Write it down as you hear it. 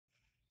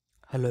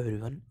Hello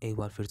everyone, एक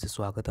बार फिर से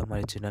स्वागत है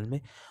हमारे चैनल में।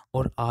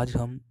 और आज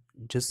हम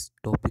जिस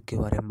टॉपिक के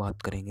बारे में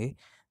बात करेंगे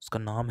उसका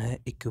नाम है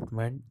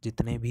इक्विपमेंट।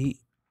 जितने भी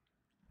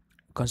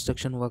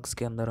कंस्ट्रक्शन वर्क्स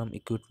के अंदर हम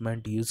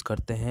इक्विपमेंट यूज़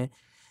करते हैं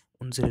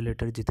उनसे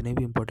रिलेटेड जितने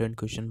भी इम्पोर्टेंट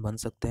क्वेश्चन बन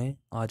सकते हैं,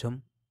 आज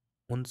हम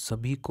उन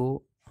सभी को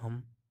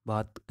हम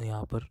बात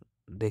यहाँ पर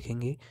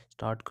देखेंगे।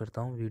 स्टार्ट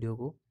करता हूँ वीडियो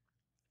को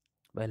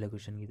पहले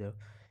क्वेश्चन की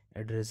तरफ।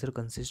 ए dresser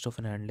consist of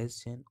an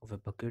endless chain of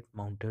a bucket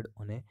mounted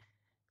on A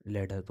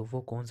ladder. तो वो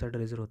कौन सा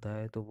ड्रेसर होता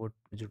है? तो वो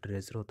जो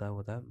ड्रेसर होता है वो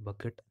होता है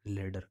बकेट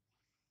लेडर।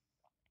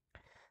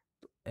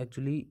 तो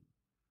एक्चुअली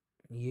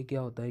ये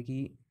क्या होता है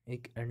कि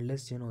एक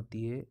एंडलेस चेन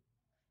होती है,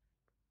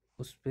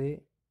 उस पे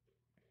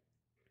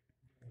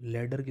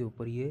लेडर के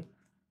ऊपर ये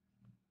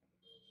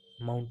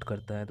माउंट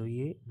करता है, तो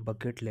ये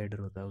बकेट लेडर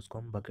होता है, उसको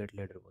हम बकेट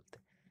लेडर बोलते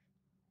हैं।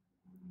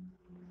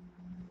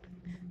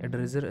 A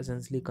dredger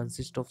essentially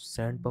consists of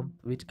sand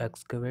pump which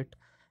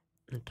excavate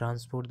and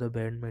transport the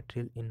buried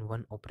material in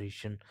one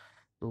operation।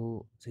 तो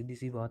सीधी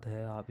सी बात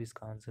है, आप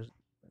इसका आंसर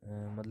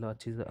मतलब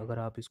अच्छी से अगर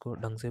आप इसको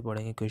ढंग से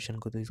पढ़ेंगे क्वेश्चन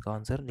को तो इसका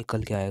आंसर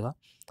निकल के आएगा।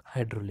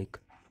 Hydraulic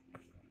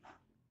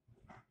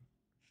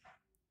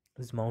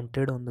is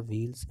mounted on the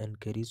wheels and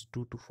carries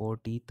 2 to 4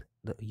 teeth,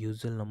 the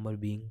usual number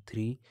being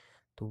 3।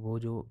 तो वो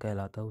जो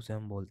कहलाता है उसे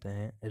हम बोलते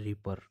हैं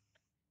रीपर।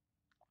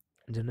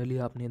 जनरली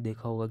आपने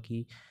देखा होगा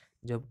कि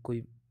जब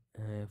कोई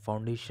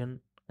फाउंडेशन,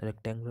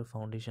 रेक्टेंगुलर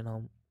फाउंडेशन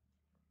हम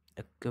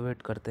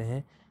एक्टिवेट करते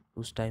हैं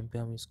उस टाइम पे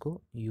हम इसको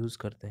यूज़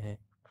करते हैं।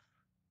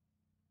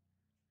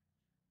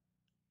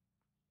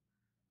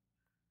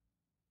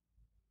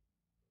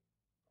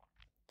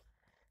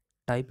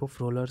 Type of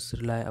rollers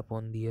rely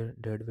upon their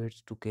dead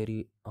waits to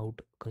carry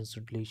out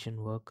concentration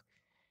work.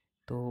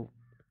 तो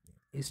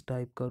इस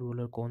टाइप का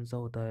रोलर कौन सा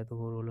होता है? तो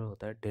वो रोलर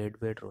होता है डेड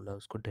वेट रोलर,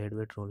 उसको डेड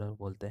वेट रोलर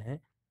बोलते हैं।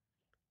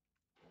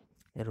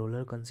 A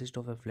roller consists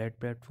of a flat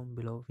platform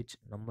below which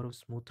number of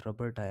smooth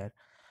rubber tire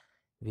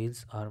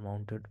wheels are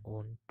mounted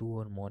on 2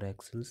 or more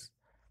axles।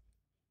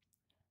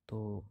 तो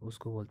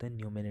उसको बोलते हैं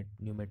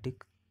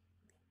न्यूमेटिक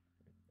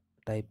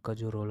टाइप का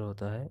जो रोलर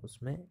होता है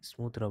उसमें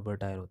स्मूथ रबर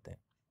टायर होते हैं।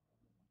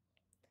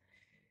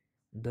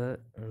 The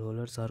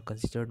rollers are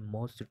considered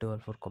most suitable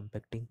for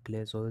compacting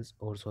clay soils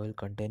or soil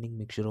containing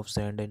mixture of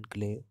sand and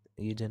clay।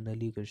 ये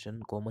जनरली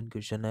क्वेश्चन कॉमन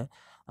क्वेश्चन है,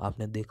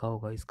 आपने देखा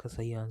होगा। इसका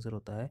सही आंसर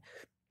होता है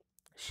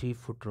she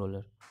foot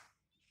roller.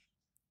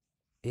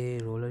 A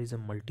roller is a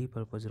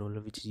multi-purpose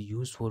roller which is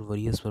used for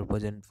various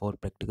purpose and for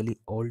practically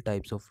all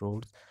types of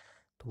roads।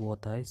 तो वो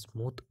होता है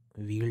smooth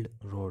wheeled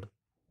road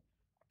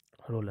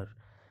roller.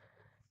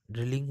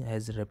 Drilling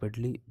has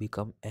rapidly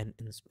become an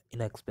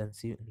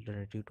inexpensive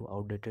alternative to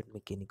outdated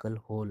mechanical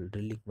hole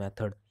drilling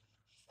method।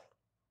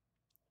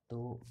 तो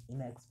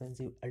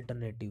inexpensive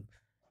alternative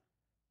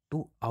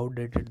to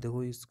outdated,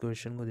 देखो इस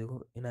question को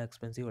देखो,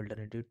 inexpensive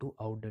alternative to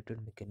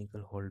outdated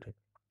mechanical hole drill.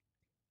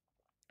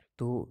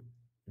 तो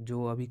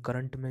जो अभी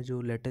करंट में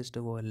जो लेटेस्ट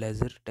है वो है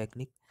laser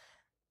technique.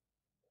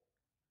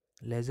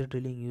 Laser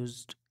drilling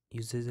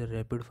uses a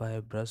rapid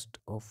fire burst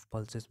of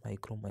pulses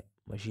micro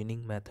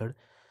machining method।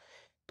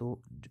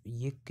 तो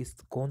ये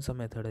कौन सा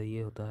मेथड है?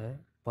 ये होता है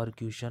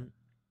परक्यूशन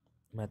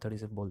मेथड,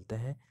 इसे बोलते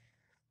हैं।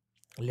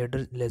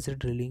 Laser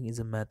drilling is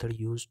a method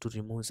use to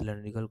remove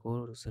cylindrical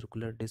core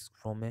circular disc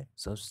from A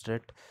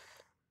substrate.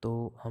 तो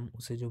हम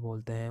उसे जो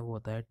बोलते हैं वो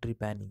होता है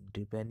ट्रिपैनिंग।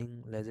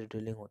 ट्रिपैनिंग लेज़र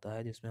ड्रिलिंग होता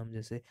है जिसमें हम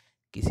जैसे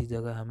किसी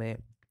जगह हमें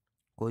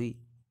कोई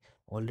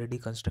ऑलरेडी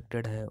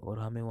कंस्ट्रक्टेड है और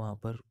हमें वहाँ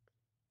पर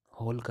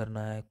होल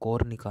करना है,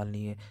 कोर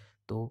निकालनी है,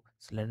 तो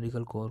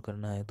सिलेंड्रिकल कोर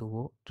करना है, तो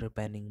वो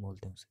ट्रिपैनिंग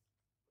बोलते हैं उसे।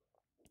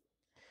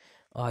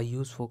 Are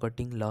use for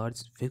cutting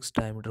large fix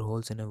diameter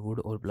holes in A would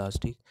और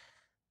प्लास्टिक।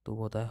 तो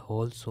वो होता है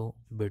होल्स और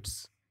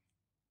bits.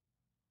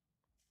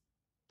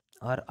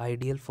 Are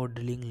ideal for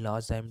drilling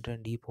large diameter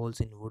and deep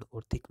holes in would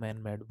और थिक मैन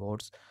मेड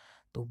बोर्ड्स।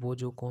 तो वो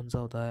जो कौन सा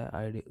होता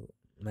है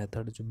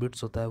मेथड, जो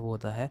बिट्स होता है वो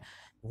होता है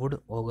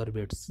would auger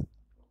bits.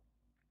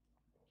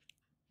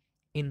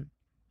 In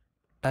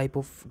type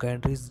of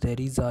gantries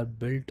derricks are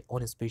built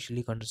on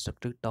specially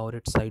constructed tower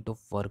at site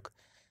of work।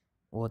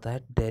 वो होता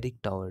है डेरिक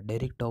टावर।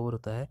 डेरिक टावर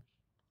होता है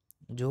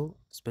जो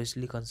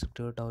specially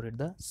constructed tower at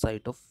the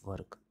site of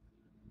work.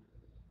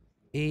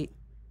 A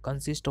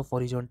consist of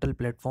horizontal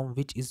platform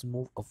which is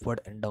moved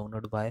upward and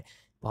downward by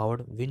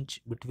powered winch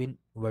between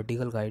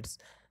vertical guides।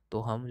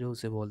 तो हम जो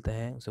उसे बोलते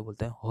हैं उसे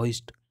बोलते हैं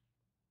होइस्ट।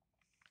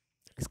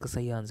 इसका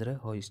सही आंसर है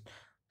होइस्ट।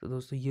 तो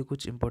दोस्तों ये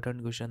कुछ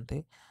इंपॉर्टेंट क्वेश्चन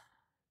थे।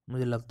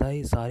 मुझे लगता है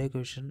ये सारे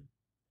क्वेश्चन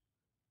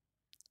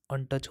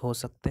अनटच हो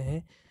सकते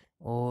हैं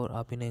और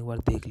आप इन्हें एक बार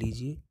देख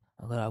लीजिए।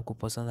 अगर आपको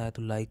पसंद आए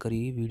तो लाइक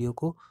करिए वीडियो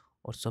को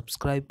और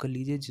सब्सक्राइब कर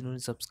लीजिए जिन्होंने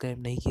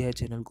सब्सक्राइब नहीं किया है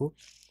चैनल को।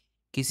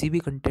 किसी भी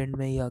कंटेंट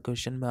में या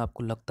क्वेश्चन में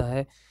आपको लगता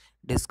है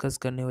डिस्कस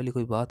करने वाली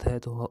कोई बात है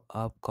तो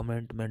आप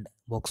कमेंट में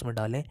बॉक्स में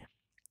डालें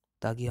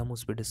ताकि हम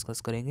उस पर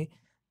डिस्कस करेंगे।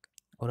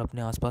 और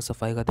अपने आसपास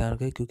सफाई का ध्यान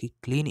रखें क्योंकि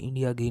क्लीन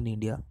इंडिया ग्रीन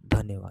इंडिया।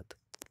 धन्यवाद।